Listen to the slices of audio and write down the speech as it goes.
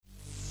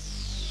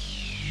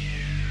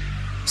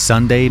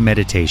Sunday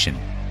Meditation,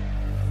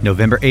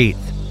 November 8th,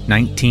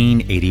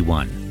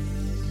 1981.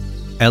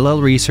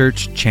 LL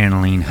Research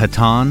channeling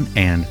Hatonn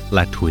and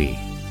Latwii.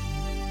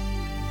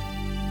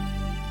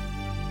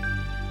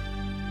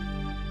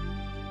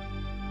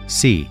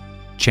 C.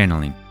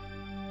 Channeling.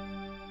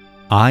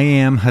 I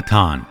am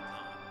Hatonn,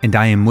 and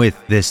I am with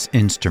this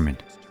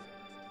instrument.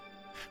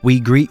 We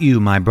greet you,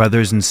 my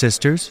brothers and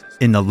sisters,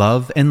 in the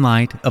love and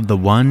light of the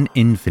one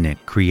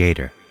infinite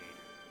Creator.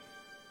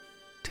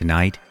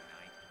 Tonight,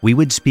 we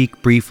would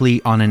speak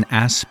briefly on an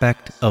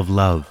aspect of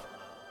love,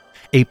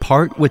 a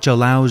part which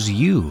allows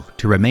you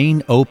to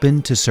remain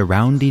open to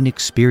surrounding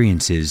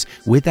experiences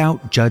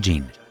without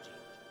judging,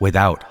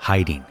 without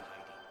hiding.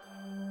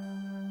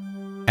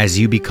 As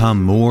you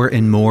become more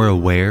and more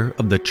aware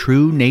of the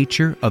true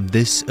nature of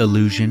this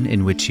illusion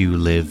in which you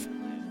live,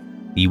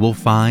 you will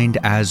find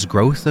as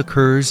growth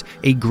occurs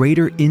a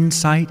greater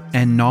insight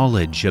and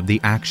knowledge of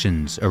the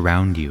actions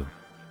around you.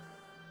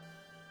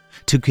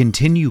 To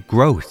continue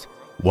growth,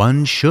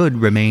 one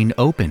should remain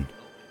open,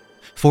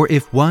 for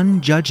if one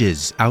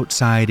judges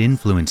outside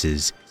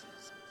influences,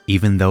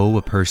 even though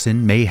a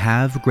person may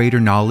have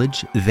greater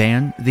knowledge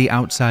than the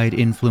outside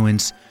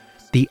influence,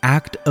 the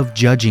act of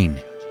judging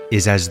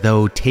is as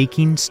though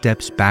taking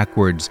steps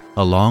backwards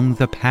along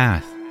the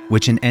path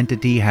which an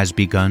entity has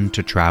begun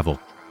to travel.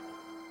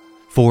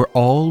 For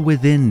all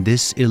within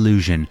this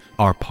illusion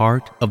are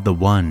part of the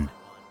One,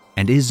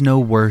 and is no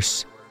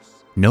worse,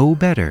 no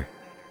better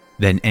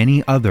than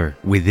any other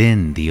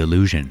within the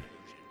illusion.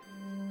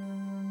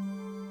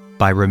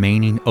 By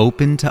remaining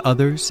open to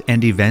others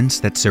and events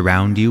that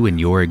surround you in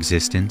your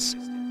existence,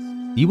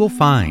 you will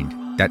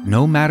find that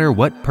no matter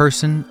what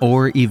person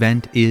or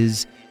event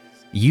is,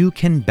 you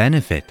can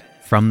benefit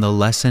from the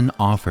lesson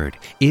offered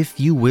if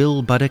you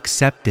will but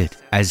accept it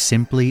as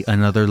simply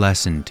another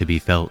lesson to be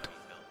felt,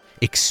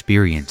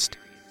 experienced,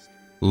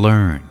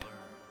 learned.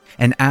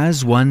 And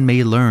as one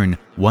may learn,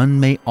 one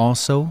may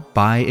also,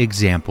 by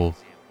example,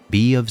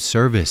 be of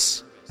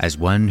service as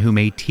one who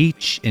may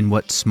teach in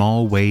what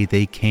small way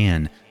they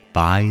can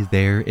by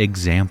their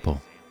example.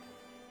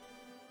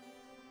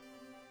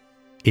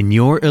 In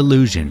your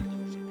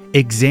illusion,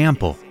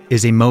 example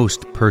is a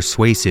most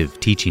persuasive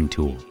teaching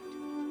tool.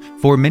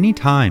 For many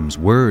times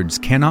words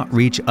cannot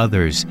reach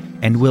others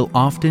and will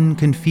often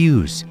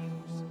confuse,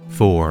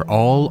 for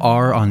all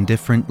are on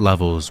different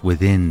levels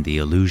within the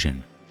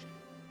illusion.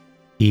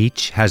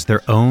 Each has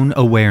their own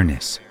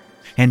awareness,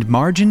 and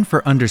margin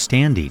for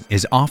understanding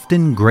is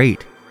often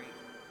great,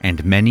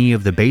 and many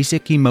of the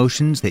basic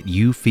emotions that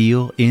you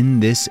feel in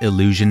this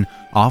illusion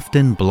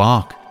often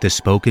block the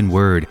spoken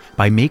word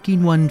by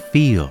making one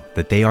feel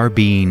that they are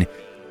being,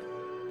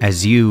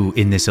 as you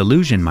in this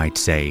illusion might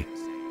say,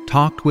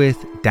 talked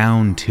with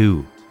down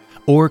to,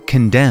 or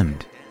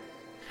condemned.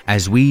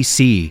 As we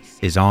see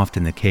is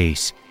often the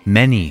case,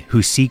 many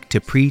who seek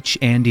to preach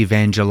and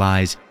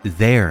evangelize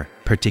their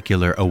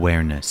particular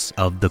awareness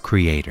of the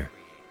Creator.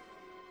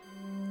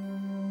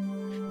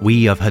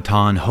 We of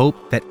Hatonn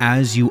hope that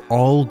as you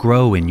all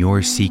grow in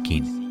your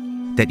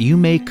seeking, that you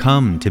may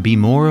come to be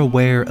more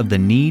aware of the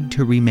need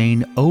to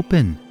remain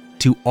open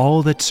to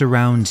all that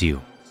surrounds you,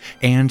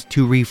 and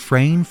to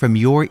refrain from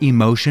your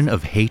emotion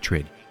of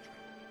hatred,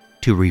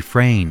 to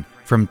refrain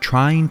from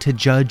trying to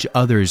judge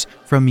others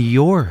from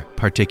your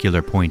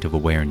particular point of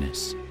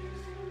awareness.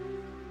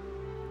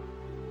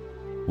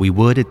 We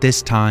would at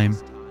this time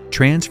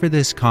transfer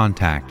this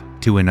contact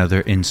to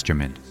another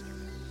instrument.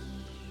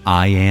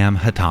 I am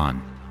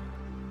Hatonn.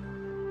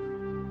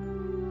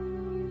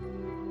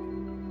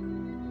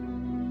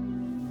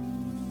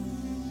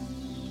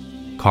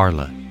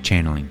 Carla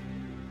channeling.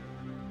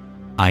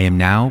 I am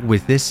now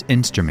with this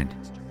instrument.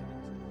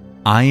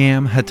 I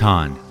am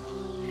Hatonn,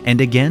 and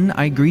again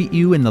I greet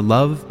you in the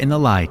love and the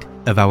light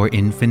of our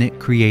infinite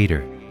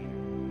Creator.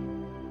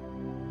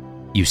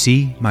 You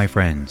see, my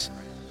friends,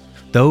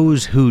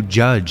 those who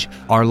judge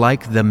are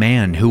like the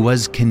man who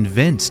was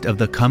convinced of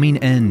the coming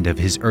end of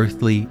his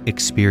earthly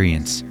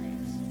experience,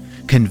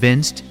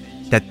 convinced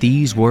that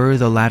these were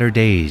the latter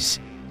days,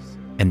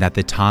 and that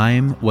the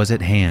time was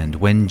at hand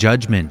when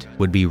judgment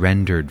would be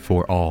rendered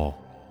for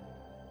all.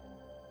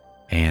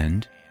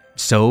 And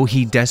so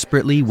he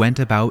desperately went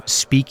about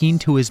speaking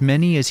to as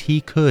many as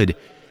he could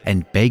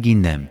and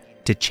begging them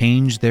to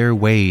change their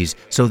ways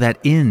so that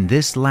in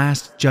this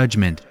last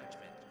judgment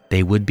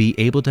they would be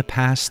able to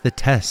pass the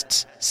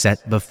tests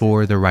set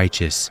before the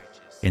righteous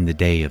in the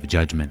day of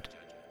judgment.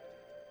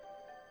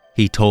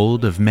 He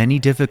told of many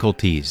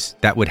difficulties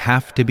that would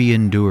have to be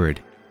endured,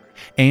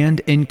 and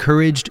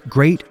encouraged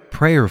great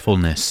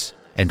prayerfulness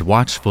and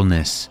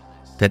watchfulness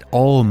that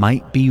all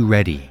might be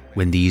ready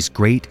when these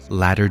great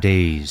latter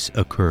days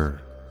occur.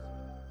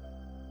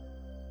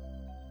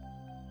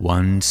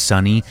 One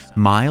sunny,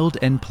 mild,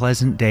 and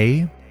pleasant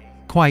day,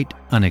 quite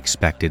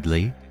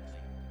unexpectedly,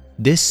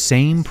 this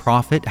same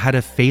prophet had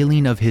a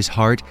failing of his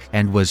heart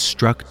and was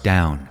struck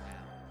down.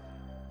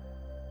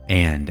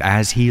 And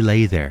as he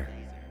lay there,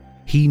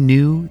 he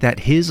knew that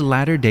his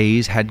latter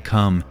days had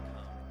come,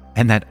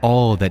 and that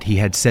all that he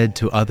had said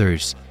to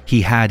others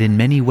he had in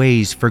many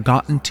ways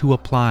forgotten to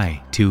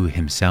apply to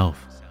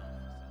himself.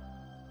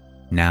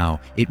 Now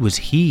it was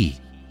he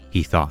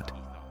thought,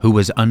 who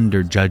was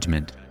under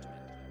judgment.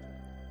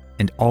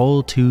 And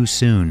all too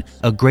soon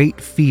a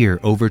great fear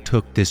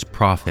overtook this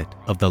prophet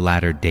of the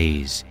latter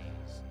days,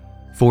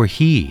 for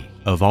he,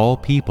 of all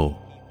people,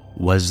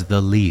 was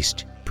the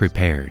least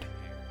prepared.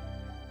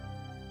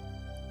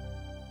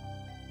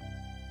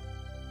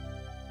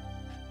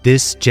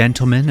 This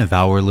gentleman of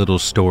our little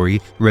story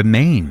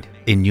remained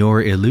in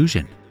your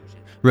illusion,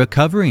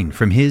 recovering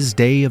from his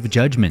day of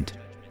judgment.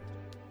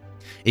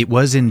 It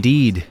was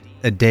indeed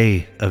a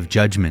day of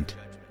judgment,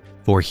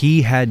 for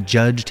he had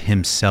judged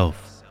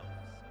himself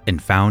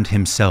and found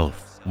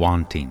himself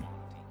wanting.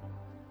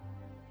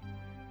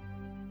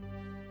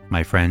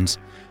 My friends,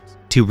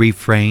 to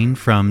refrain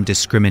from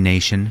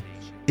discrimination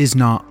is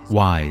not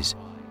wise,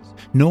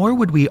 nor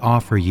would we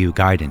offer you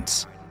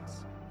guidance.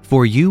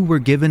 For you were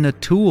given a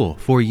tool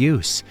for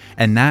use,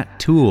 and that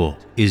tool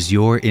is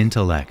your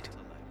intellect.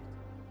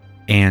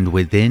 And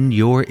within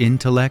your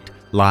intellect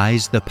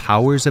lies the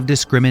powers of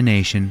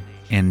discrimination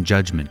and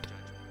judgment.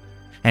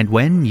 And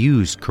when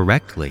used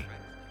correctly,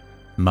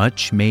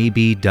 much may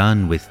be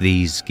done with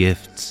these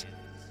gifts.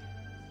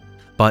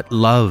 But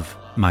love,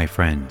 my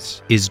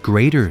friends, is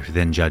greater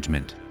than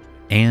judgment,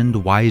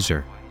 and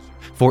wiser,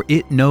 for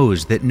it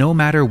knows that no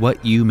matter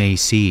what you may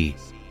see,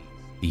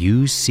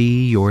 you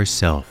see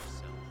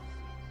yourself.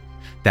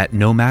 That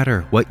no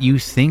matter what you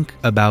think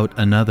about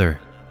another,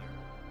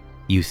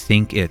 you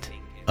think it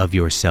of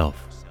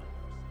yourself.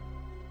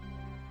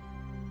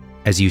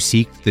 As you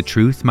seek the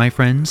truth, my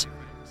friends,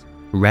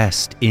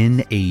 rest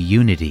in a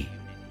unity,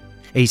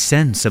 a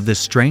sense of the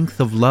strength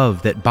of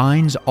love that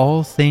binds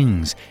all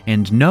things,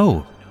 and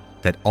know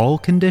that all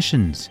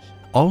conditions,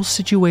 all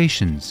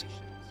situations,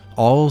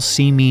 all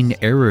seeming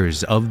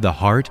errors of the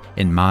heart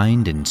and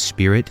mind and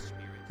spirit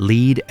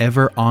lead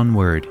ever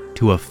onward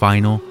to a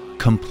final,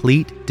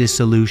 complete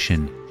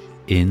dissolution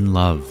in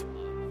love.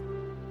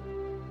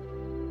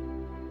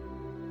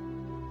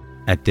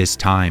 At this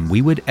time,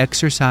 we would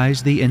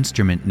exercise the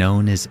instrument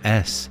known as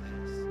S.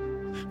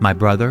 My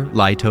brother,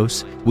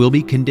 Laitos, will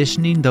be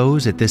conditioning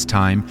those at this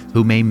time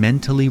who may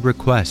mentally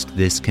request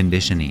this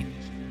conditioning.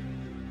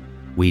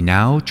 We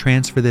now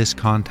transfer this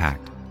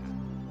contact.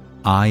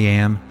 I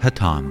am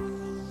Hatonn.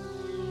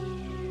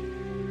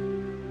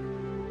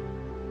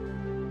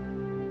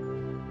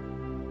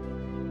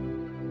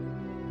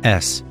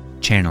 S.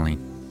 Channeling.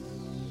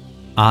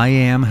 I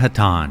am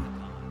Hatonn.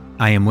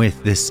 I am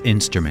with this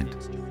instrument.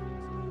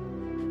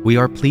 We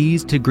are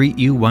pleased to greet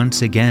you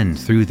once again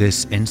through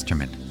this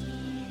instrument.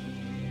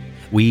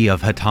 We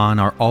of Hatonn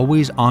are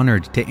always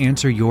honored to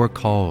answer your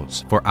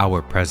calls for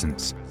our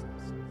presence.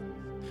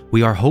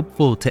 We are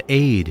hopeful to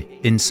aid,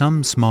 in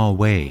some small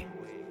way,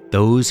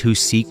 those who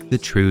seek the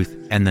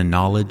truth and the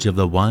knowledge of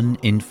the one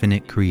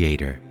infinite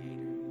Creator.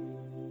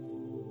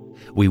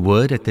 We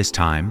would, at this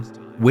time,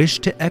 wish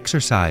to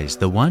exercise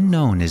the one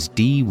known as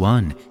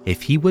D1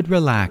 if he would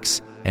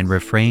relax and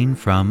refrain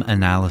from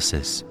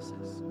analysis.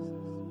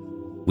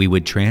 We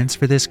would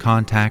transfer this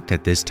contact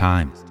at this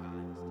time.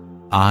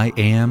 I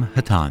am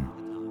Hatonn.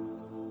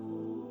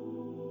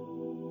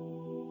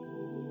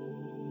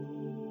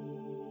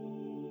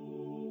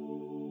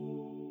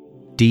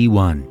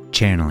 D1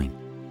 Channeling.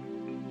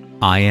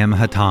 I am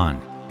Hatonn,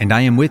 and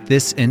I am with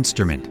this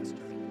instrument.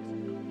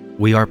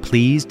 We are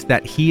pleased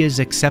that he is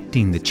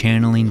accepting the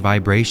channeling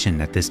vibration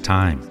at this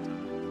time.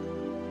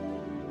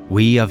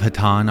 We of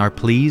Hatonn are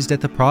pleased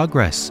at the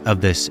progress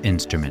of this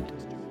instrument.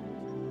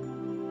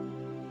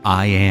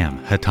 I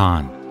am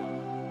Hatonn.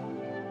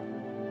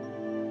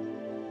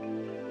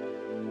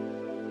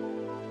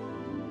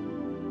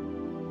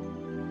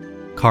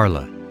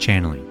 Carla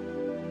Channeling.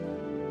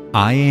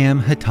 I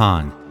am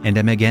Hatonn, and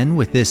am again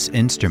with this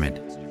instrument.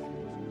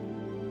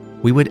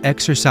 We would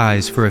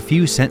exercise for a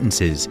few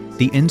sentences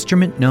the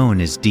instrument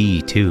known as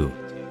D2,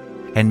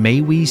 and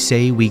may we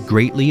say we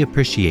greatly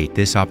appreciate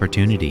this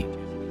opportunity.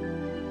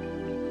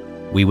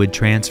 We would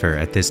transfer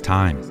at this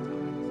time.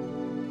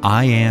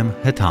 I am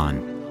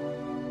Hatonn.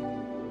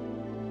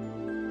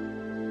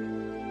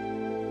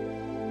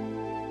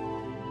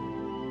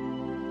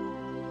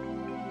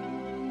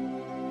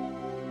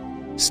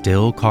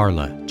 Still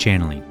Carla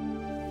Channeling.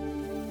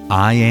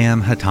 I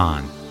am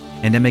Hatonn,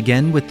 and am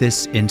again with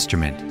this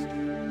instrument.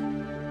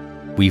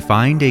 We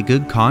find a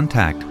good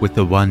contact with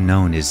the one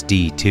known as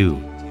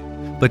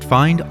D2, but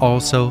find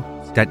also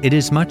that it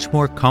is much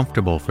more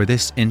comfortable for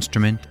this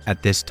instrument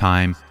at this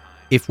time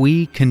if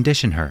we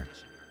condition her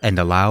and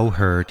allow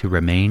her to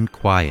remain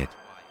quiet.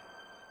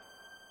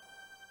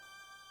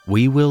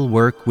 We will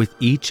work with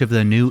each of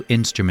the new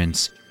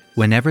instruments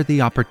whenever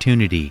the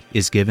opportunity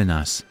is given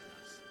us.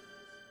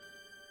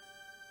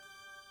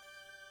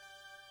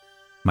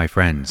 My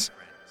friends,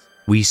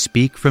 we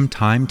speak from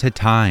time to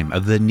time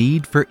of the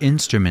need for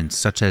instruments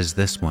such as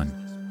this one.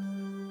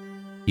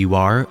 You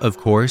are, of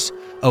course,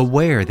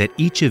 aware that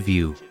each of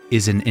you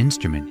is an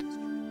instrument.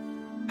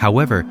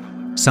 However,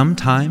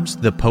 sometimes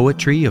the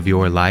poetry of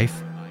your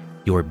life,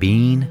 your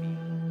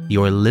being,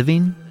 your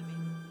living,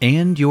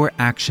 and your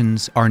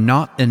actions are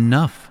not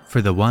enough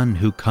for the one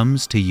who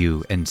comes to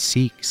you and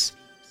seeks.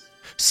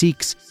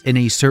 Seeks in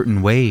a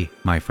certain way,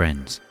 my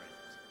friends.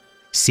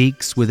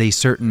 Seeks with a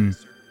certain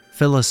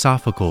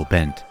philosophical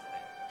bent,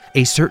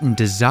 a certain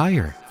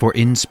desire for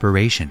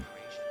inspiration.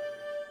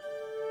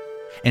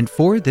 And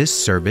for this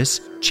service,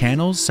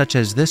 channels such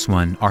as this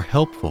one are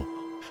helpful,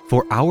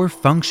 for our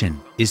function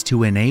is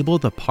to enable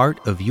the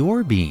part of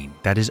your being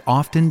that is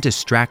often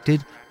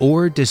distracted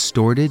or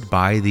distorted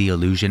by the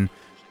illusion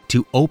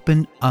to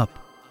open up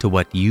to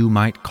what you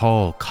might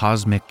call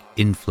cosmic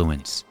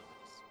influence,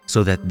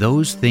 so that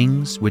those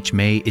things which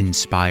may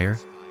inspire,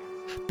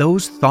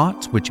 those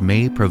thoughts which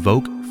may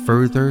provoke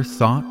further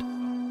thought,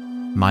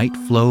 might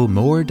flow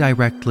more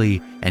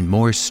directly and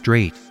more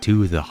straight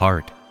to the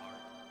heart.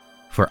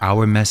 For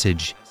our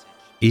message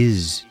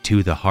is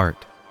to the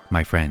heart,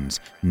 my friends,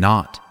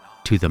 not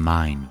to the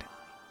mind.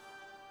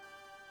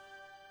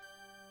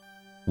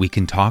 We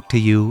can talk to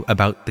you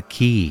about the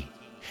key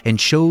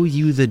and show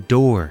you the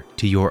door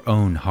to your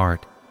own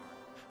heart,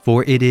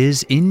 for it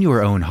is in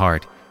your own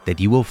heart that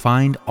you will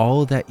find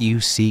all that you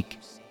seek.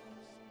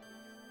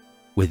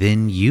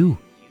 Within you,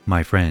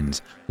 my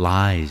friends,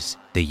 lies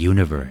the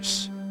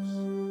universe.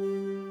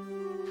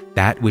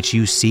 That which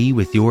you see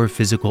with your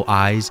physical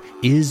eyes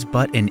is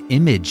but an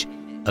image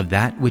of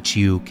that which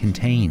you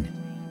contain.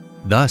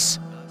 Thus,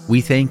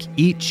 we thank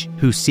each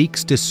who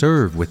seeks to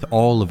serve with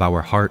all of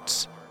our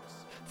hearts,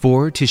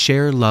 for to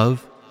share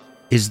love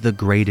is the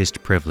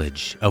greatest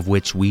privilege of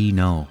which we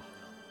know,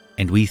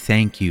 and we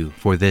thank you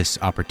for this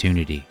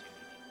opportunity.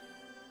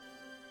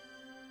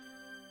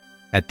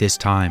 At this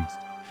time,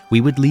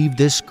 we would leave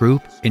this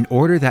group in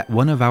order that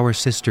one of our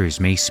sisters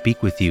may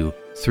speak with you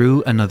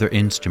through another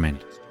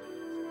instrument.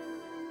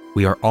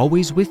 We are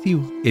always with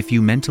you if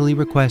you mentally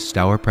request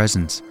our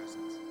presence.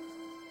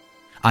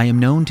 I am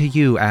known to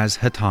you as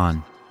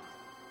Hatonn.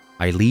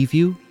 I leave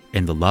you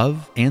in the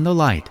love and the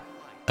light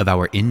of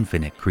our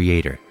infinite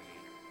Creator.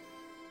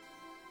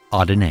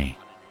 Adonai.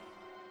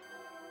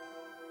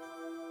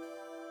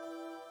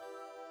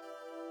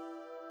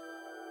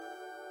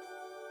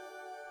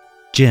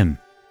 Jim,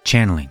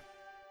 channeling.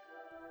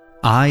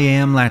 I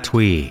am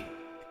Latwii,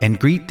 and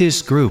greet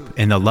this group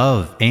in the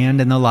love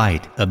and in the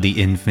light of the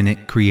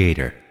infinite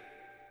Creator.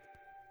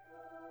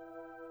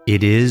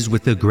 It is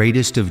with the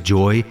greatest of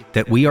joy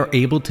that we are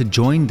able to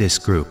join this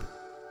group,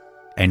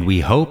 and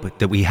we hope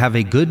that we have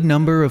a good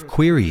number of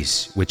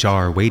queries which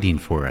are waiting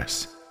for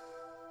us.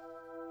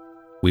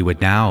 We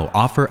would now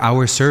offer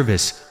our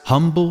service,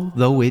 humble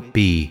though it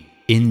be,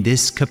 in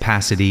this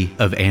capacity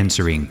of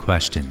answering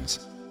questions.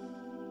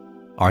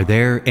 Are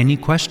there any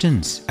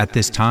questions at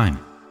this time?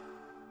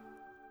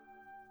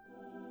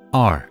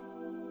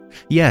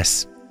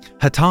 Yes,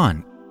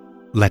 Hatonn,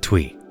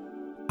 Latwii.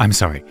 I'm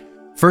sorry.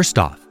 First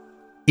off,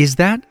 is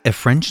that a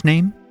French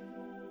name?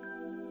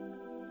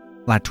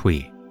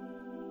 Latwii.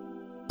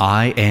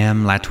 I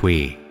am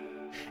Latwii,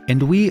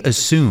 and we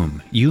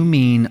assume you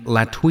mean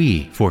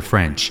Latwii for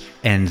French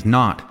and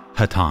not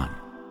Hatonn.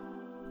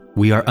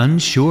 We are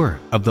unsure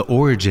of the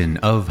origin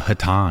of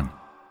Hatonn,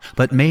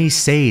 but may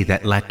say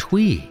that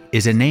Latwii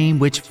is a name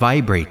which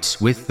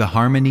vibrates with the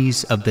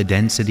harmonies of the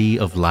density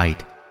of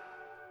light.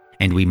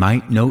 And we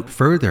might note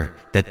further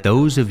that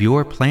those of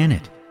your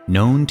planet,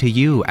 known to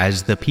you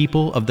as the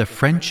people of the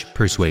French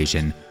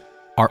persuasion,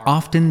 are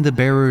often the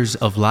bearers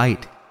of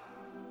light,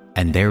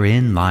 and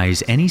therein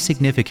lies any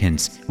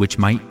significance which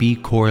might be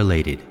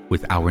correlated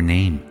with our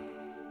name.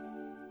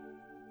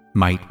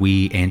 Might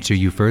we answer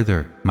you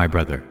further, my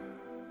brother?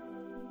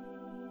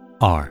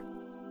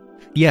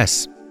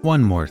 Yes,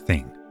 one more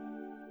thing.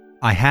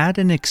 I had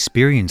an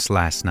experience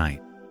last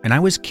night, and I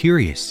was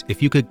curious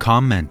if you could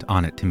comment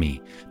on it to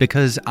me,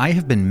 because I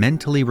have been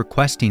mentally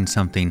requesting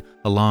something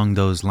along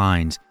those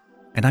lines,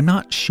 and I'm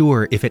not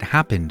sure if it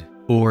happened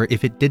or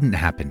if it didn't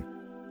happen.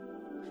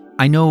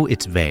 I know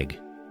it's vague,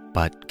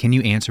 but can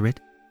you answer it?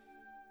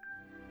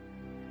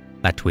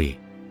 Latwii.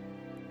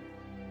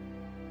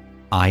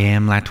 I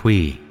am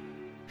Latwii,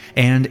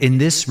 and in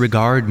this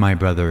regard, my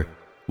brother,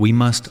 we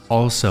must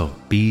also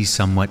be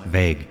somewhat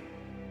vague.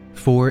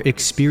 For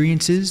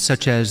experiences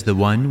such as the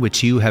one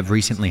which you have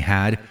recently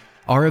had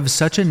are of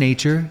such a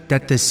nature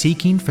that the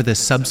seeking for the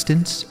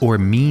substance or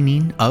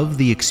meaning of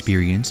the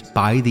experience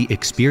by the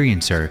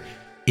experiencer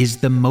is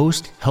the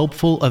most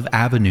helpful of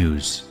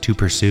avenues to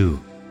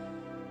pursue.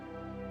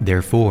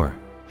 Therefore,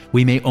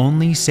 we may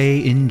only say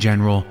in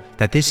general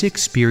that this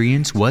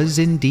experience was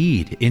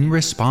indeed in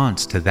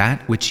response to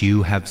that which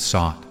you have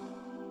sought.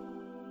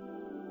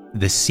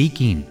 The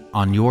seeking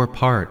on your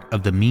part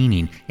of the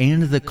meaning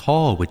and the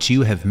call which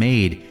you have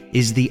made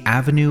is the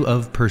avenue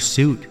of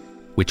pursuit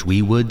which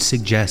we would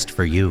suggest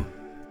for you.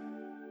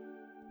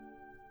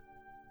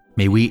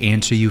 May we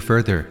answer you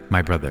further,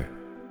 my brother?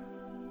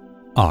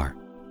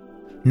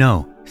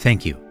 No,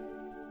 thank you.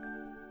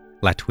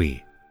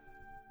 Latwii.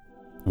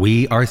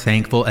 We are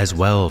thankful as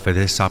well for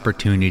this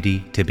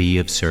opportunity to be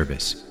of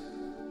service.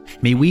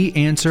 May we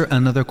answer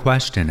another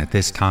question at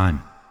this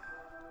time?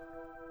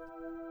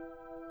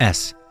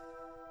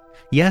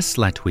 Yes,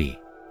 Latwii.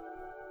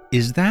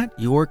 Is that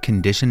your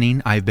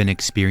conditioning I've been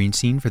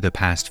experiencing for the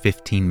past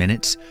 15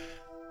 minutes?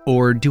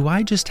 Or do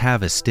I just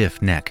have a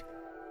stiff neck?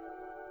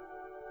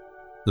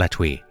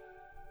 Latwii.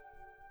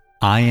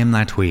 I am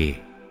Latwii,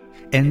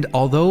 and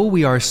although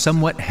we are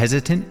somewhat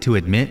hesitant to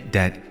admit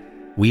that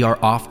we are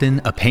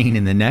often a pain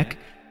in the neck,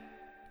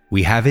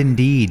 we have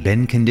indeed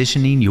been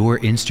conditioning your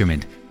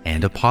instrument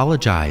and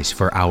apologize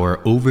for our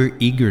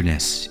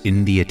over-eagerness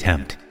in the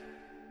attempt.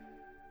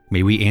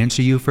 May we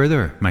answer you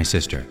further, my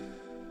sister?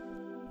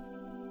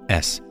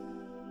 S.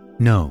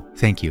 No,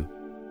 thank you.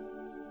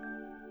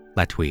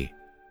 Latwii.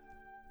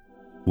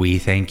 We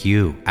thank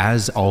you,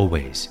 as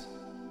always.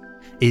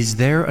 Is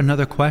there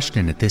another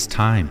question at this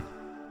time?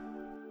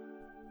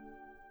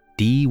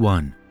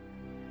 D1.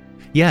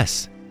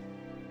 Yes.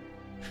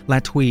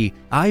 Latwii,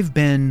 I've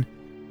been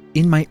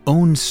in my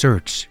own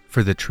search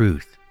for the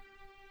truth.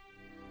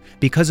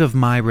 Because of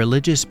my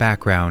religious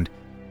background,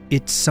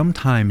 it's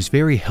sometimes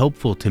very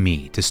helpful to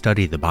me to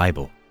study the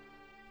Bible.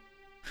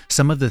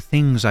 Some of the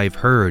things I've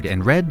heard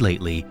and read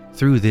lately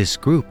through this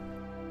group,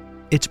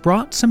 it's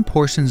brought some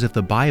portions of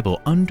the Bible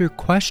under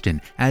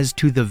question as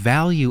to the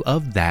value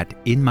of that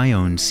in my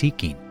own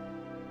seeking.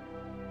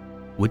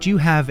 Would you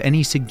have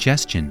any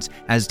suggestions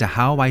as to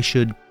how I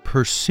should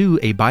pursue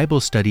a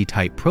Bible study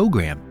type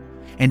program,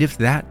 and if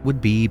that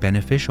would be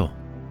beneficial?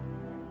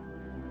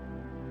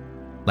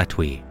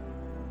 Latwii.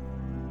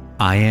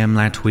 I am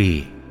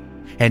Latwii,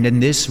 and in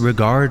this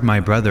regard, my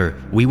brother,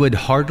 we would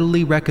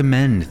heartily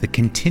recommend the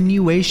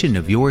continuation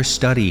of your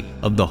study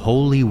of the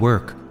holy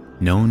work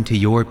known to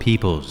your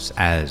peoples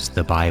as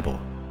the Bible.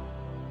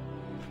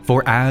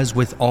 For as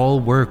with all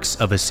works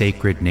of a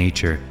sacred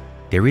nature,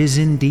 there is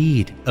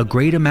indeed a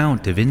great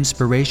amount of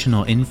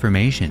inspirational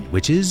information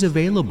which is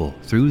available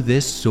through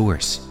this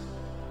source,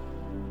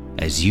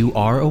 as you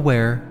are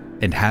aware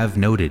and have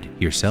noted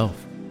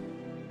yourself.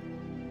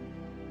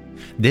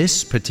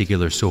 This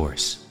particular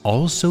source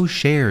also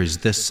shares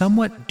the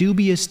somewhat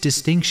dubious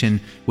distinction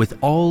with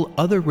all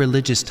other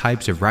religious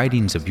types of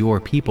writings of your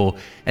people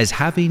as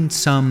having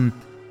some,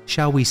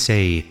 shall we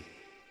say,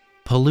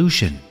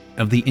 pollution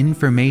of the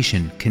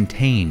information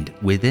contained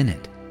within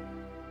it.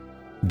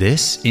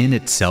 This in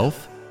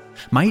itself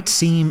might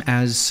seem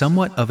as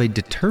somewhat of a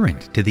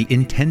deterrent to the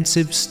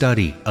intensive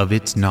study of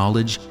its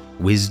knowledge,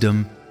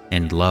 wisdom,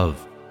 and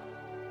love.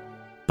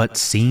 But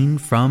seen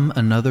from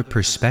another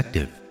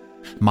perspective,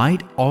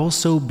 might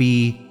also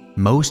be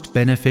most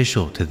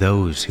beneficial to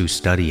those who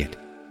study it.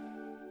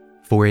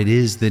 For it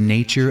is the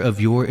nature of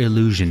your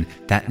illusion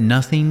that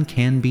nothing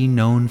can be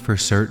known for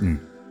certain,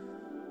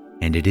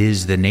 and it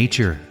is the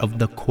nature of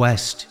the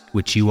quest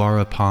which you are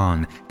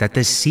upon that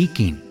the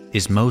seeking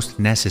is most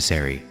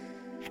necessary,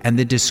 and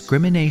the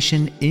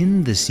discrimination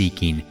in the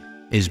seeking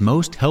is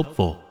most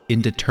helpful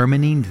in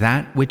determining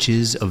that which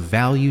is of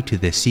value to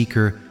the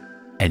seeker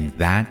and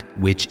that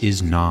which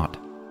is not.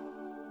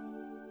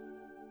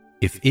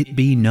 If it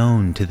be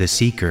known to the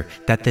seeker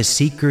that the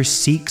seeker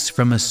seeks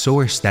from a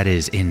source that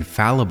is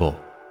infallible,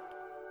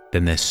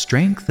 then the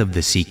strength of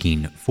the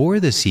seeking for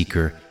the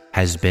seeker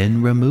has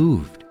been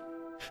removed,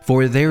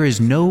 for there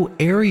is no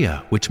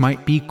area which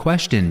might be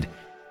questioned,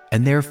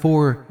 and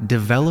therefore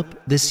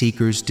develop the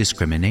seeker's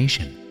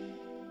discrimination.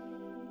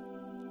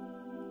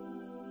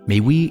 May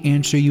we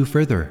answer you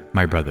further,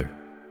 my brother?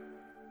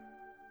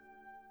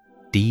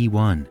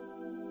 D1.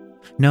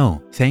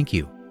 No, thank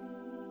you.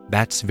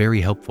 That's very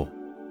helpful.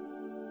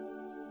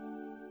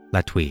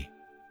 Latwii.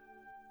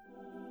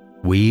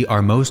 We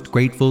are most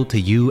grateful to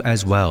you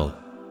as well.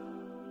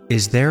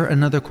 Is there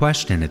another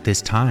question at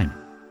this time?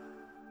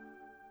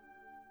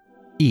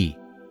 E.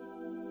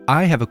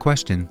 I have a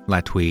question,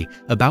 Latwii,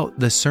 about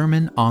the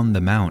Sermon on the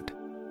Mount.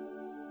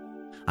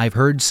 I've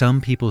heard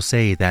some people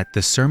say that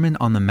the Sermon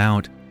on the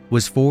Mount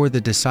was for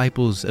the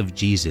disciples of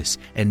Jesus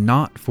and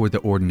not for the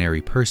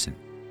ordinary person.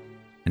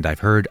 And I've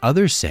heard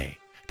others say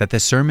that the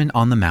Sermon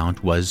on the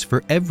Mount was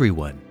for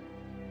everyone.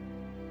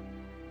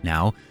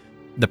 Now,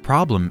 the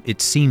problem,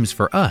 it seems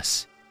for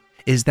us,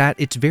 is that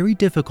it's very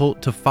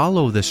difficult to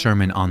follow the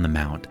Sermon on the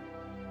Mount,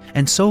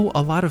 and so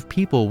a lot of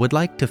people would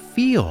like to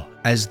feel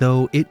as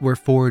though it were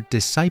for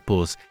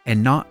disciples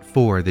and not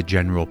for the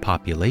general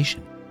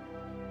population.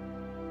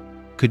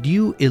 Could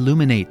you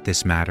illuminate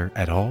this matter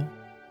at all?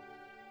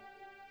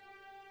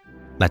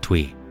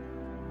 Latwii.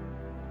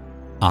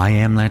 I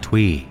am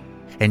Latwii,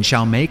 and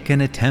shall make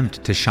an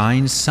attempt to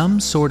shine some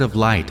sort of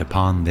light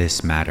upon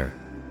this matter.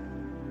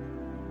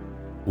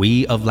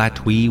 We of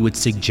Latwii would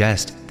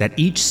suggest that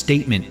each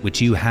statement which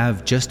you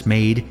have just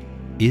made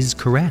is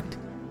correct.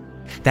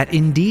 That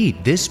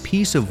indeed this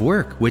piece of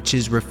work which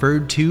is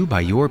referred to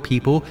by your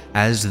people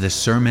as the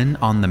Sermon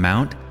on the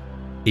Mount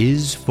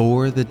is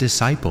for the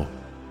disciple.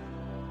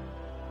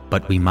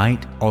 But we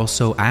might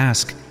also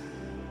ask,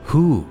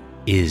 who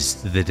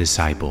is the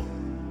disciple?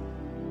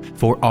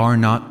 For are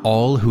not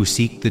all who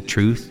seek the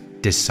truth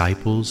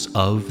disciples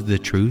of the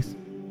truth?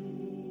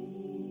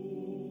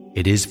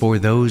 It is for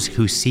those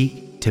who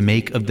seek to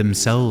make of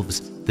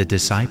themselves the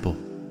disciple.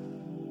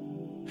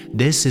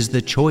 This is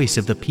the choice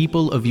of the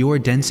people of your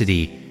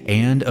density,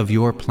 and of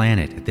your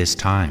planet at this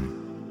time.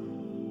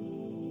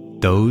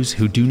 Those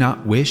who do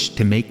not wish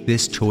to make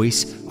this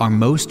choice are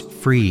most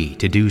free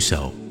to do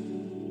so,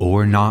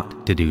 or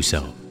not to do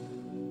so.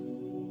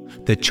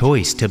 The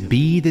choice to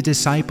be the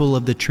disciple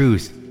of the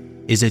truth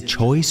is a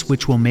choice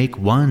which will make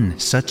one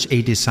such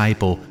a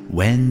disciple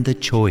when the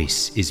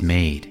choice is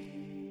made.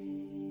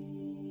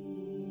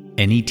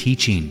 Any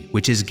teaching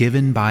which is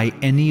given by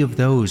any of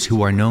those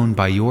who are known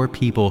by your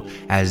people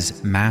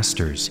as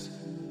masters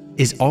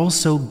is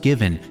also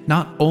given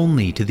not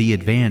only to the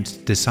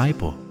advanced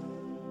disciple,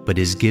 but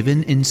is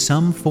given in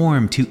some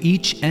form to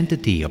each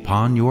entity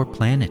upon your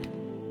planet.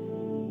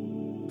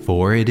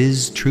 For it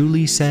is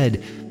truly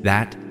said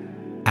that,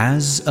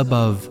 as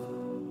above,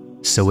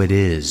 so it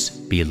is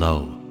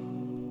below.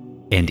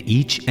 And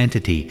each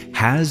entity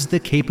has the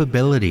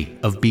capability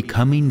of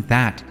becoming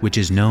that which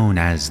is known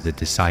as the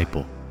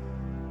disciple.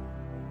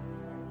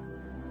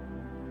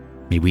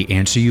 May we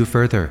answer you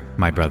further,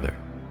 my brother?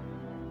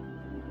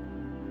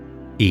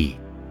 E.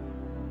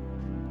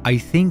 I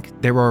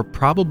think there are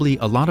probably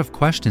a lot of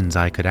questions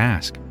I could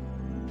ask,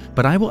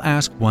 but I will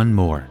ask one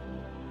more,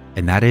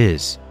 and that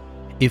is,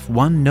 if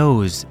one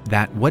knows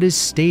that what is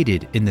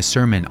stated in the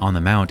Sermon on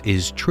the Mount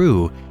is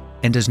true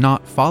and does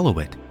not follow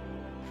it,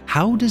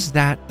 how does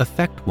that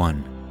affect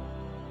one?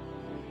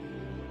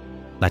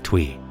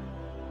 Latwii.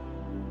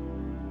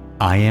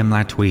 I am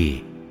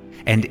Latwii,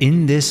 and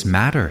in this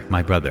matter,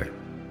 my brother,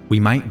 we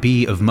might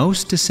be of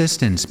most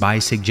assistance by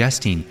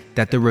suggesting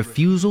that the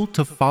refusal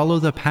to follow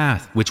the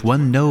path which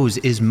one knows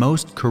is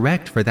most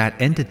correct for that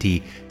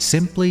entity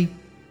simply...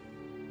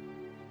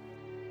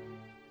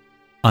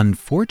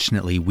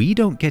 Unfortunately, we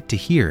don't get to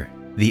hear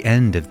the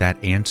end of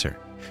that answer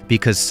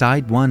because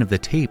side 1 of the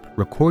tape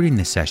recording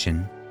the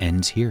session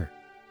ends here.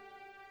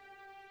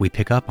 We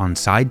pick up on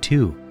side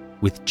 2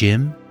 with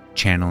Jim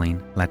channeling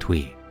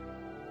Latwii.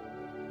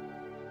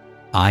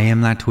 I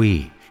am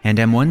Latwii, and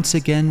am once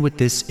again with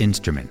this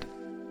instrument.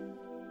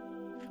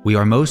 We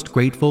are most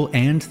grateful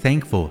and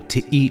thankful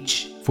to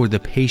each for the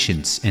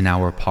patience in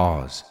our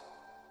pause.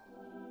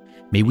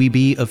 May we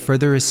be of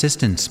further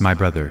assistance, my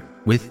brother,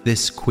 with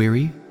this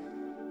query?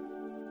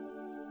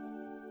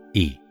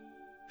 E.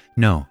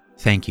 No,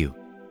 thank you.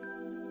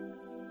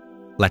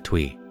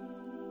 Latwii.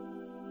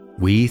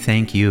 We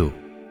thank you.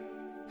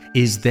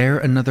 Is there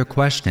another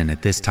question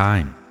at this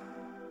time?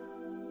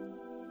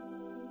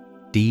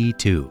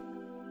 D2.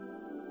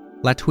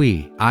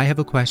 Latwii, I have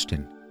a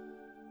question.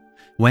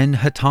 When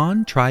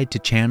Hatonn tried to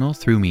channel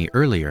through me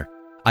earlier,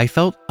 I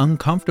felt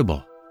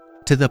uncomfortable,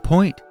 to the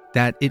point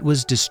that it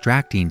was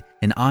distracting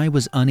and I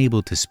was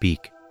unable to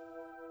speak.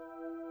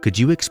 Could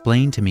you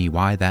explain to me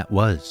why that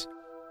was?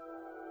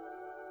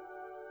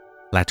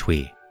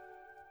 Latwii.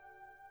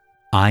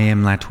 I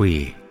am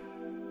Latwii.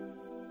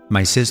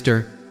 My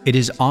sister, it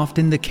is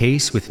often the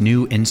case with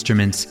new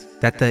instruments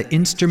that the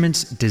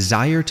instrument's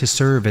desire to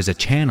serve as a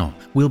channel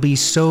will be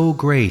so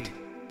great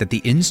that the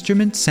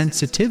instrument's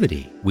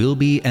sensitivity will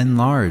be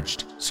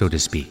enlarged, so to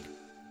speak.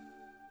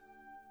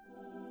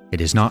 It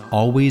is not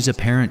always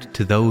apparent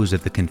to those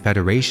of the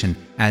Confederation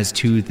as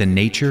to the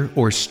nature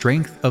or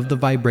strength of the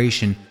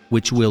vibration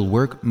which will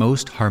work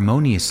most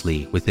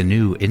harmoniously with the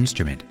new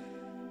instrument.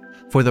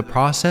 For the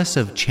process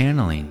of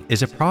channeling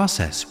is a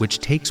process which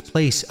takes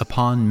place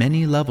upon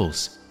many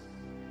levels,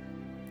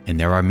 and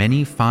there are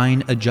many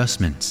fine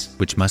adjustments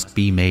which must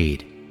be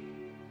made.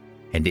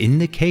 And in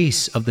the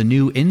case of the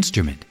new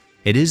instrument,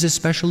 it is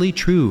especially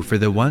true for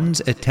the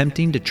ones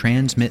attempting to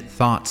transmit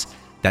thoughts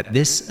that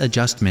this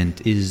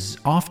adjustment is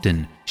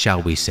often,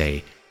 shall we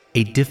say,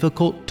 a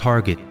difficult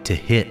target to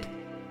hit,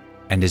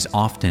 and is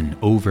often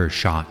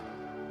overshot.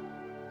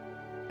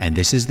 And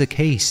this is the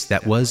case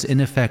that was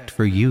in effect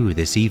for you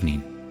this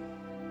evening.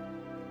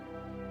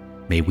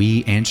 May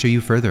we answer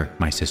you further,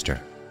 my sister?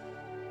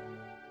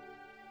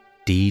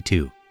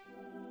 D2.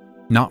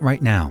 Not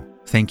right now,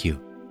 thank you.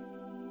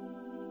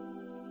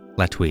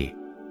 Latwii.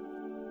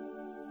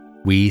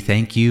 We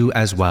thank you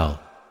as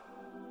well.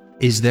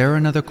 Is there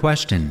another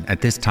question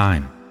at this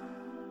time?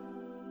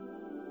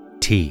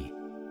 T.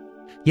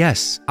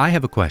 Yes, I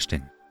have a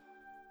question.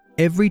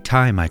 Every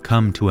time I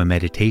come to a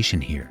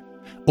meditation here,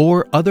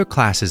 or other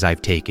classes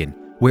I've taken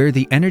where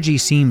the energy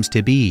seems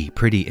to be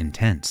pretty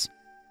intense,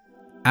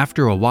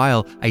 after a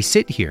while I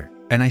sit here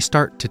and I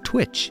start to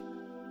twitch.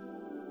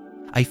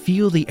 I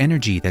feel the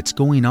energy that's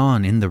going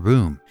on in the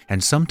room,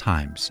 and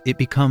sometimes it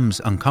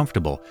becomes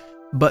uncomfortable.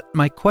 But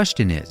my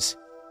question is,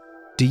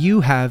 do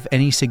you have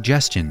any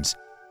suggestions,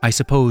 I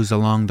suppose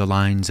along the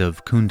lines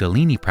of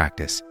Kundalini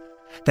practice,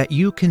 that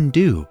you can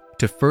do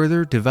to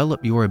further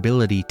develop your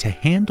ability to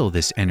handle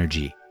this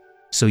energy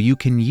so you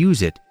can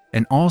use it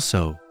and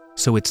also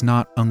so it's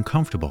not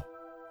uncomfortable?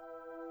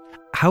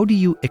 How do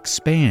you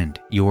expand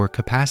your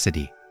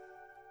capacity?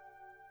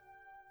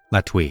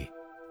 Latwii.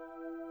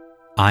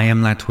 I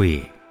am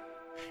Latwii,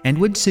 and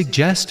would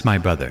suggest, my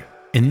brother,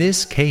 in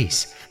this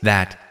case,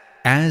 that,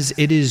 as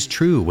it is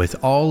true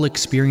with all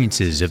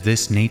experiences of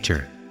this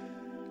nature,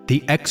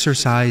 the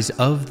exercise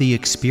of the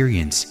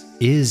experience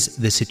is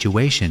the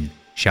situation,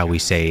 shall we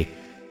say,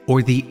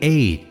 or the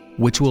aid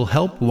which will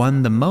help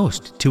one the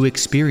most to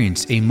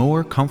experience a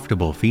more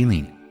comfortable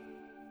feeling.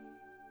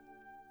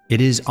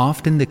 It is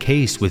often the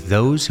case with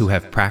those who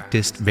have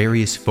practiced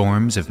various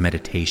forms of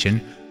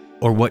meditation,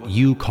 or what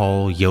you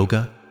call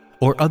yoga,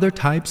 or other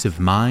types of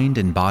mind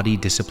and body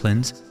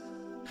disciplines,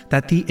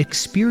 that the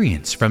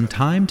experience from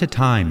time to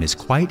time is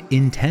quite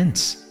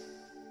intense,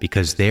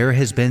 because there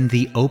has been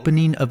the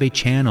opening of a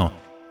channel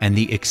and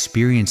the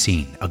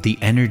experiencing of the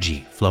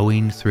energy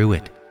flowing through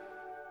it.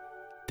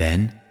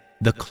 Then,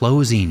 the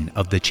closing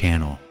of the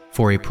channel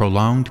for a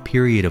prolonged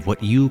period of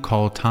what you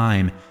call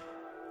time,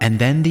 and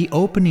then the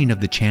opening of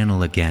the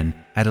channel again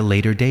at a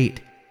later date.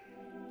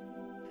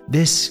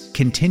 This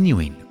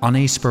continuing on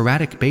a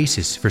sporadic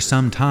basis for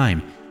some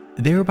time,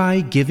 thereby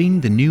giving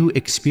the new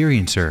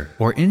experiencer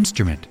or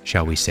instrument,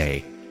 shall we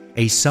say,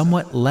 a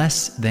somewhat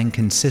less than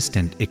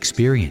consistent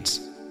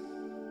experience.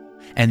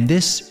 And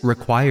this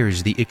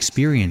requires the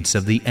experience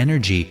of the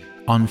energy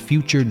on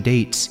future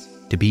dates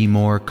to be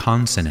more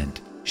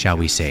consonant, shall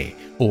we say,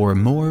 or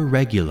more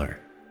regular.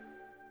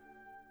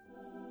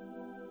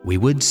 We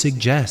would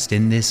suggest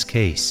in this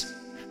case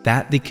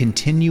that the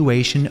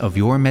continuation of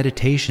your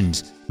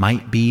meditations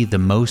might be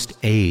the most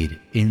aid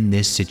in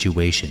this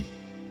situation.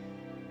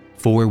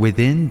 For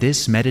within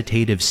this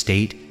meditative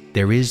state,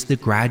 there is the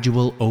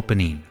gradual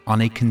opening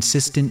on a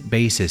consistent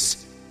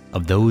basis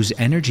of those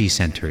energy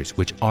centers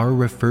which are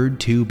referred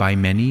to by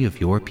many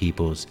of your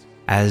peoples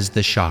as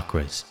the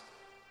chakras,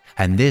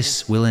 and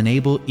this will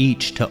enable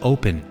each to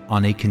open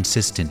on a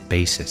consistent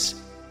basis.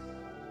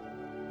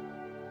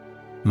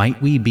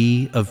 Might we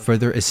be of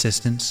further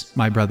assistance,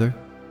 my brother?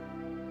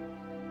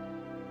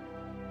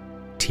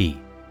 T.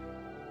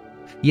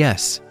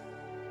 Yes.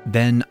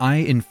 Then I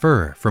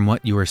infer from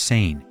what you are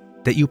saying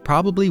that you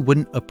probably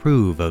wouldn't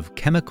approve of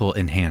chemical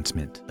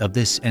enhancement of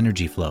this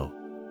energy flow.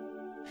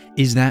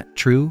 Is that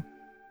true?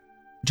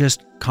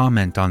 Just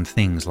comment on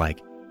things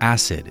like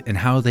acid and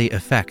how they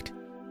affect.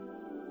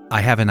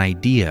 I have an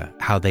idea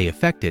how they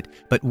affect it,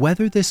 but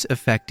whether this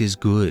effect is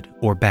good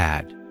or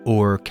bad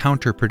or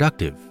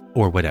counterproductive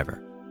or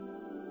whatever.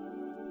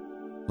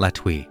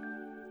 Latwii.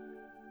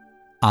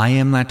 I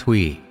am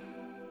Latwii,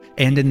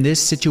 and in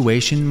this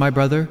situation, my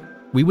brother,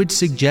 we would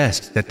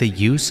suggest that the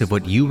use of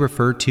what you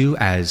refer to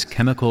as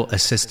chemical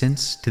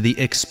assistance to the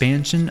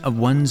expansion of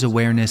one's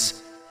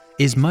awareness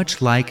is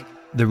much like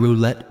the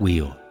roulette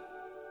wheel.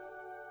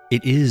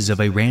 It is of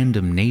a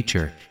random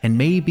nature and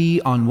may be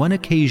on one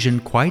occasion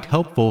quite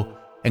helpful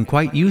and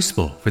quite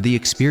useful for the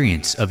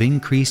experience of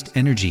increased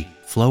energy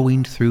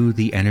flowing through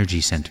the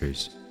energy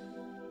centers.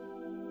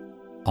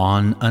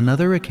 On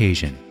another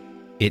occasion,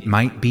 it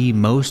might be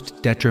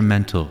most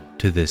detrimental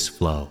to this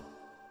flow,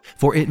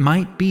 for it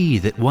might be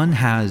that one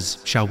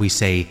has, shall we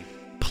say,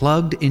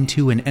 plugged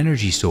into an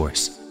energy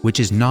source which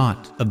is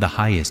not of the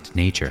highest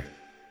nature.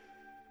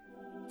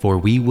 For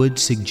we would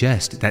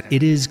suggest that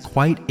it is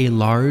quite a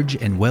large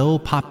and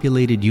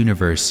well-populated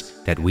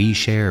universe that we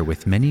share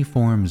with many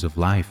forms of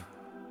life.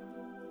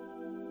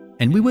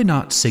 And we would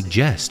not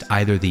suggest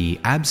either the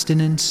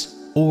abstinence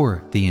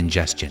or the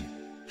ingestion,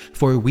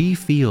 for we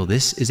feel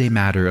this is a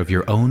matter of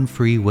your own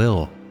free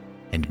will,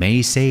 and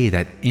may say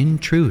that, in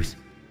truth,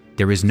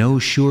 there is no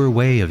sure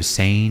way of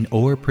saying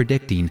or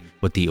predicting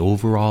what the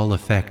overall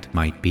effect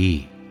might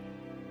be.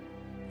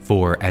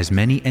 For as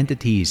many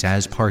entities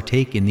as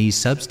partake in these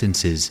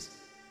substances,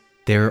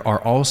 there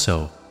are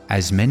also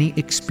as many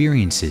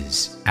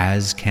experiences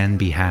as can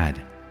be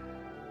had.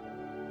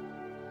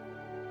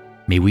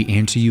 May we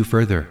answer you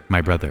further,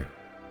 my brother?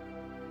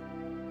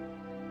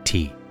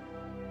 T.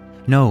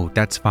 No,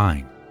 that's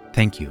fine.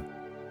 Thank you.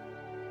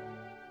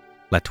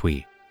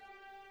 Latwii.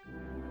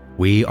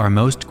 We are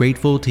most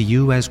grateful to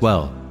you as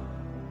well.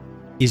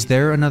 Is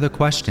there another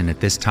question at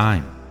this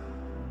time?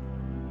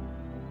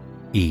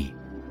 E.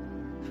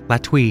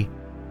 Latwii,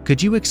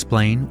 could you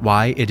explain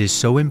why it is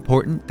so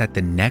important that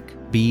the neck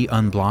be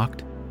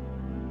unblocked?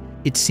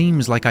 It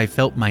seems like I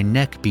felt my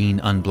neck being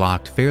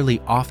unblocked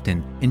fairly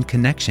often in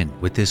connection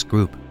with this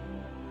group.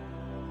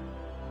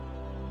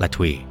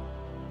 Latwii.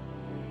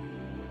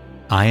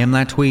 I am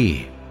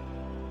Latwii.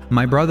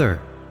 My brother,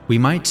 we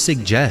might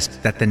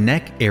suggest that the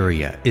neck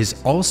area is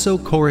also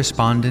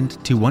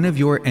correspondent to one of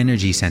your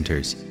energy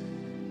centers,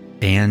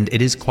 and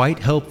it is quite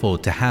helpful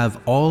to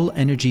have all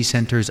energy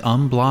centers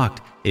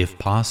unblocked if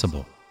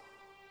possible.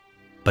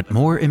 But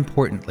more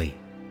importantly,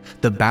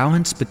 the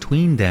balance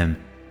between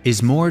them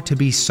is more to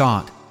be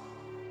sought,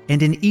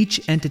 and in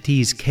each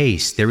entity's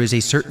case there is a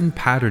certain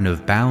pattern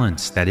of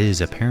balance that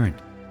is apparent.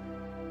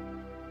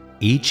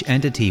 Each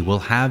entity will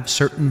have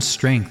certain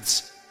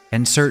strengths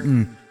and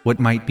certain what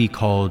might be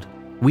called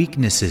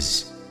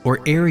weaknesses or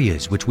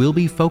areas which will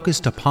be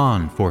focused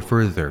upon for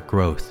further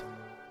growth.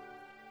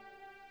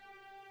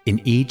 In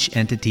each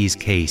entity's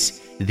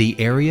case, the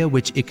area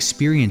which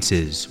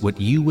experiences what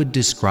you would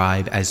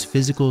describe as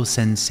physical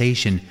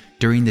sensation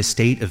during the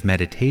state of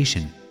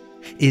meditation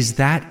is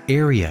that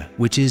area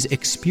which is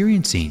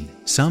experiencing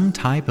some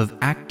type of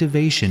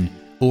activation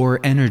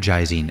or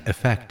energizing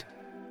effect.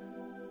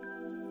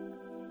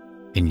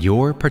 In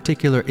your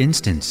particular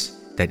instance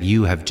that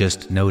you have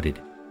just noted,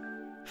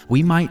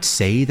 We might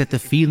say that the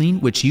feeling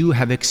which you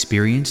have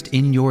experienced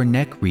in your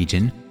neck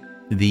region,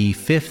 the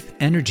fifth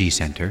energy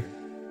center,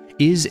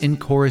 is in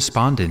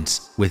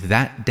correspondence with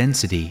that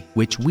density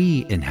which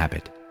we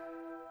inhabit,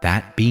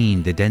 that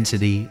being the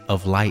density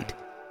of light,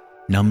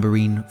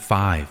 numbering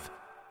 5.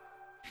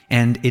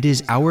 And it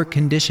is our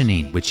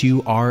conditioning which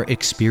you are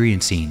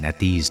experiencing at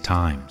these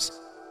times.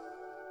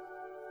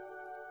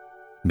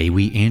 May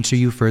we answer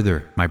you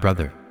further, my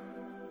brother?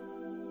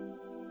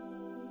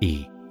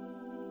 E.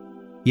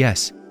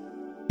 Yes,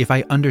 if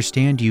I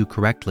understand you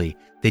correctly,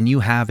 then you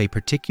have a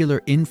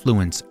particular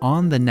influence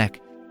on the neck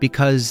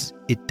because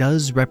it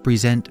does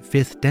represent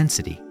fifth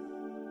density.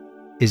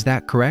 Is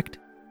that correct?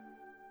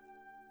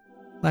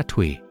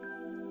 Latwii.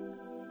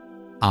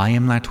 I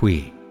am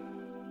Latwii.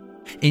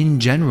 In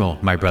general,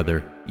 my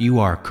brother, you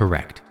are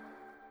correct.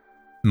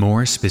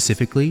 More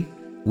specifically,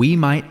 we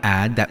might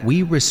add that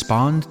we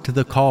respond to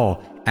the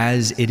call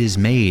as it is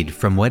made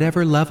from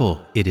whatever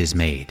level it is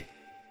made,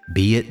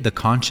 be it the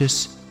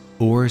conscious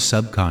or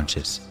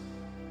subconscious.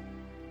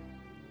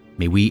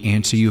 May we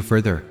answer you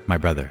further, my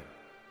brother?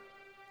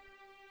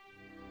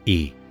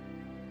 E.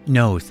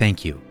 No,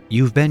 thank you.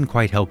 You've been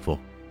quite helpful.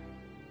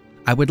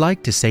 I would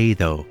like to say,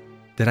 though,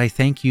 that I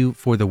thank you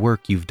for the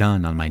work you've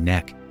done on my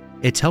neck.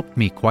 It's helped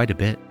me quite a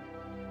bit.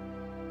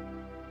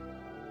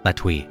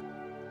 Latwii.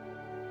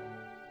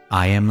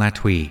 I am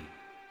Latwii,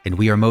 and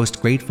we are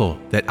most grateful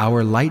that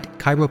our light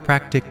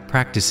chiropractic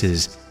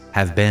practices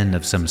have been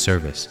of some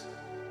service.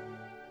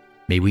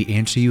 May we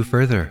answer you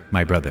further,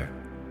 my brother?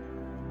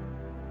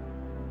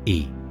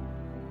 E.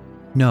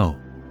 No,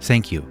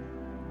 thank you.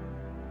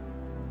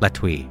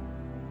 Latwii.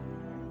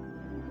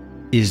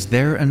 Is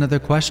there another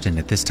question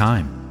at this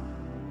time?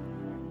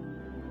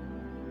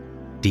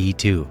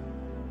 D2.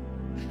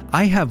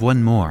 I have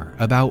one more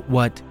about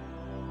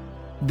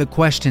the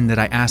question that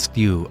I asked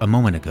you a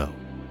moment ago.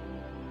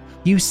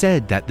 You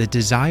said that the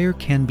desire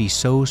can be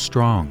so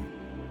strong.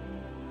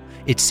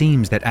 It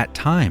seems that at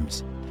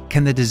times,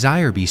 can the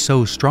desire be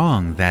so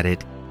strong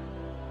that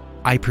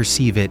I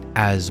perceive it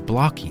as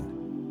blocking.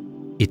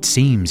 It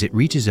seems it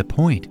reaches a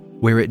point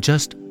where it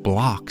just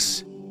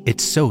blocks.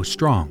 It's so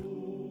strong.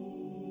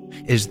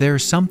 Is there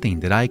something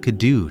that I could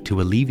do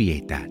to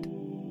alleviate that?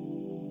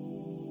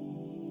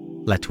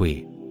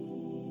 Latwii.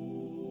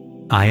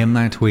 I am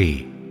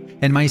Latwii,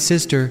 and my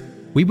sister,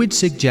 we would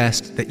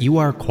suggest that you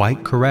are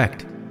quite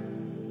correct,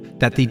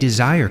 that the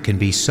desire can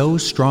be so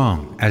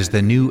strong as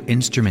the new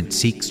instrument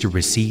seeks to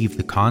receive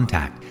the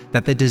contact,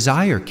 that the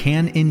desire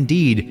can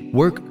indeed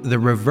work the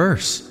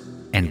reverse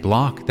and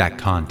block that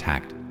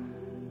contact.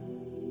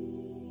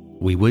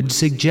 We would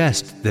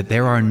suggest that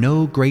there are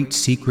no great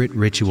secret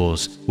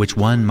rituals which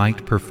one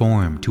might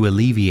perform to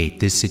alleviate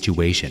this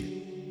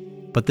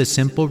situation, but the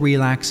simple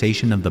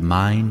relaxation of the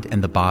mind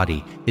and the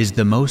body is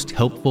the most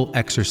helpful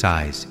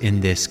exercise in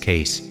this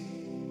case.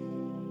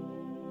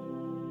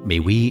 May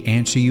we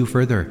answer you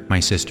further,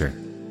 my sister?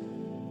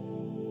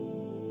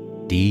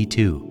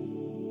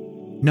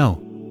 D2.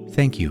 No,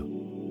 thank you.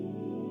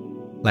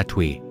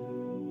 Latwii.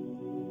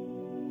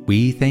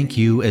 We thank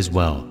you as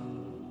well.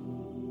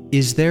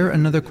 Is there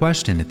another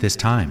question at this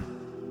time?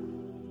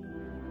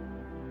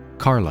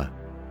 Carla.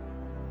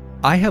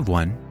 I have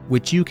one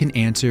which you can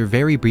answer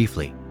very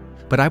briefly,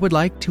 but I would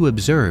like to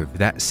observe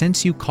that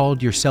since you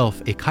called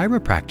yourself a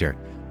chiropractor,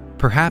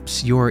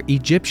 perhaps you're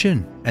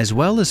Egyptian as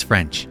well as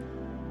French.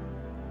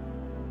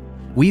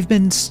 We've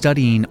been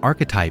studying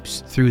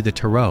archetypes through the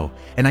tarot,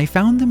 and I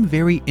found them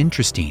very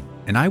interesting,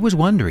 and I was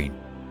wondering.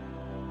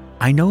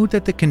 I know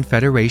that the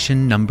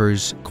Confederation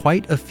numbers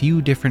quite a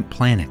few different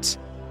planets,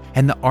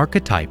 and the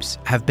archetypes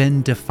have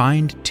been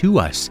defined to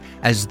us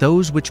as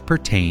those which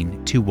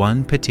pertain to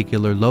one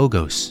particular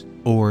logos,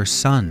 or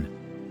sun.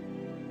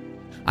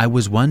 I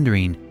was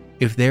wondering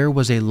if there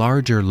was a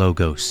larger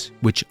logos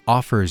which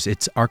offers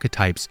its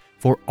archetypes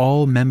for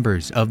all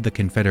members of the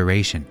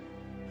Confederation,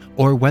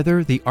 or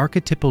whether the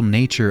archetypal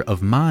nature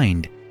of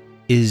mind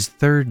is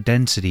third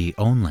density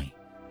only.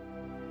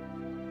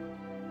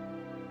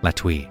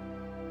 Latwii.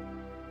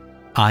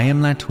 I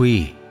am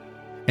Latwii,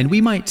 and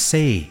we might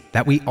say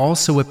that we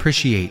also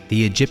appreciate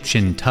the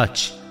Egyptian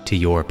touch to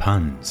your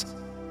puns.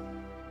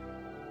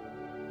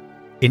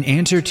 In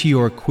answer to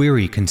your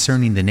query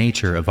concerning the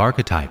nature of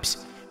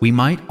archetypes, we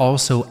might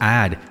also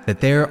add that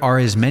there are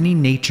as many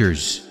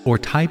natures or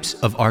types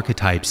of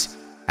archetypes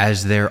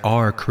as there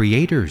are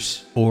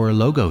creators or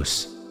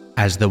logos,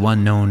 as the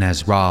one known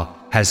as Ra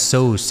has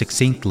so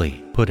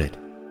succinctly put it.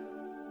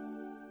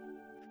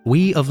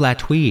 We of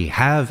Latwii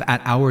have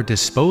at our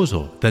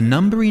disposal the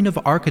numbering of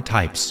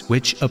archetypes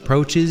which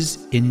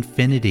approaches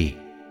infinity,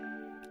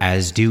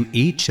 as do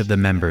each of the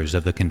members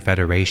of the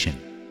Confederation.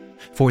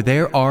 For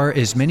there are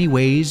as many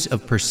ways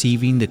of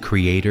perceiving the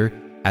Creator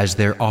as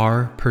there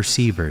are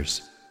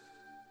perceivers.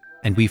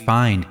 And we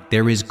find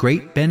there is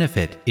great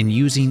benefit in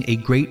using a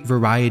great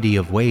variety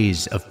of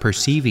ways of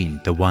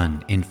perceiving the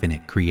one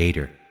infinite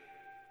Creator.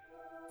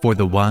 For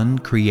the one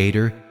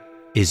Creator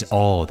is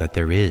all that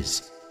there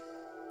is.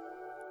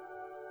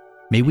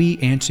 May we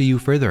answer you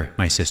further,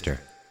 my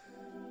sister?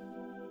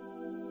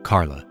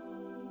 Carla.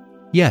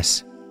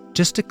 Yes,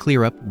 just to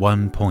clear up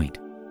one point.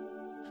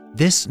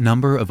 This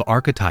number of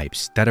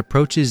archetypes that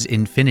approaches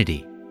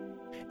infinity,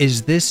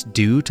 is this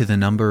due to the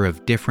number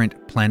of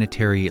different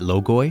planetary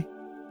logoi,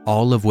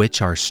 all of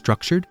which are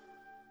structured?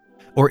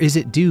 Or is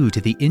it due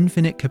to the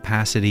infinite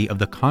capacity of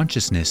the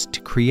consciousness to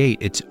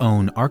create its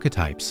own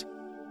archetypes?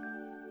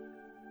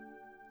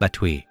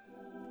 Latwii.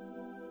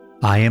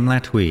 I am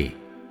Latwii,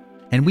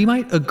 and we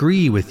might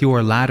agree with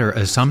your latter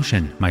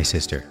assumption, my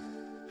sister.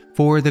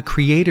 For the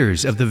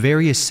creators of the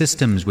various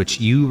systems which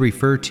you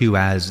refer to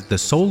as the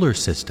solar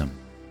system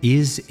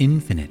is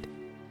infinite,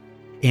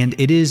 and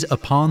it is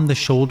upon the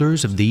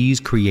shoulders of these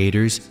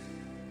creators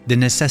the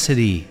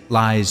necessity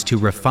lies to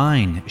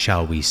refine,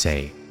 shall we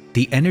say,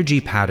 the energy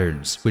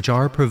patterns which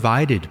are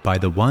provided by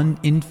the one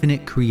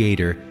infinite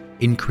creator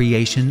in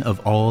creation of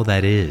all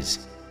that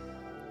is.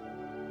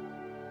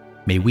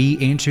 May we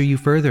answer you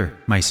further,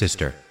 my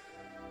sister?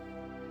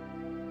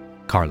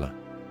 Carla.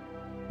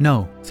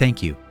 No,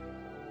 thank you.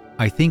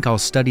 I think I'll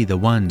study the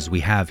ones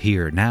we have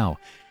here now,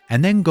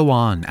 and then go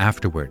on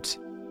afterwards.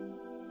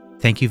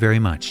 Thank you very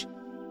much.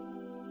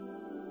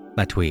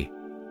 Latwii.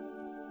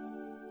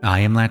 I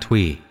am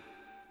Latwii,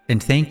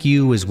 and thank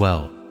you as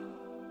well.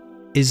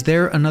 Is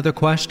there another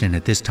question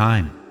at this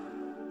time?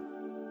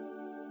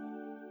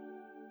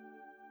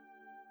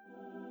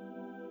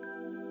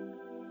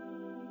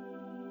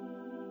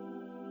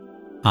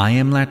 I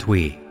am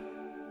Latwii.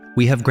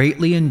 We have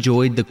greatly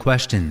enjoyed the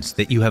questions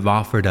that you have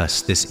offered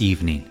us this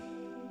evening.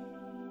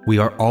 We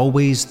are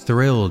always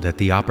thrilled at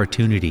the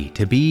opportunity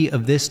to be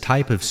of this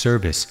type of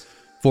service,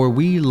 for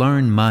we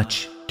learn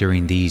much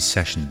during these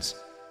sessions.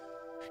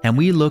 And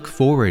we look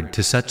forward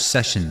to such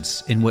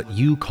sessions in what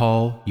you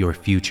call your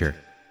future.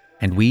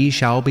 And we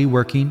shall be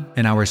working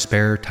in our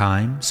spare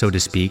time, so to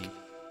speak,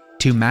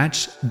 to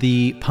match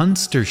the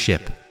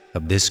punstership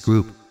of this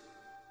group.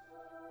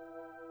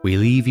 We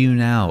leave you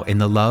now in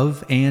the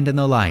love and in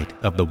the light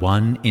of the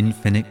one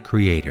infinite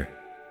Creator.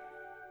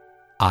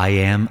 I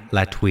am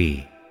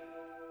Latwii.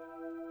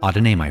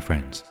 Adonai, my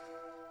friends.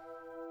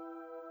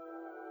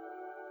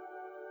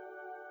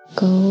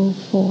 Go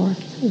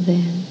forth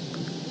then,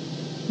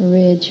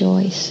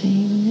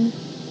 rejoicing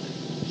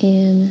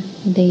in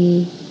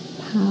the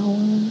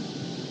power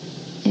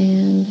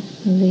and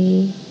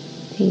the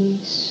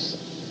peace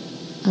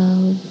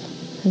of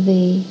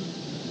the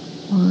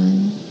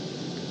one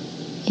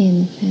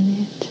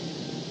infinite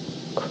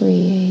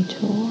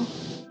Creator.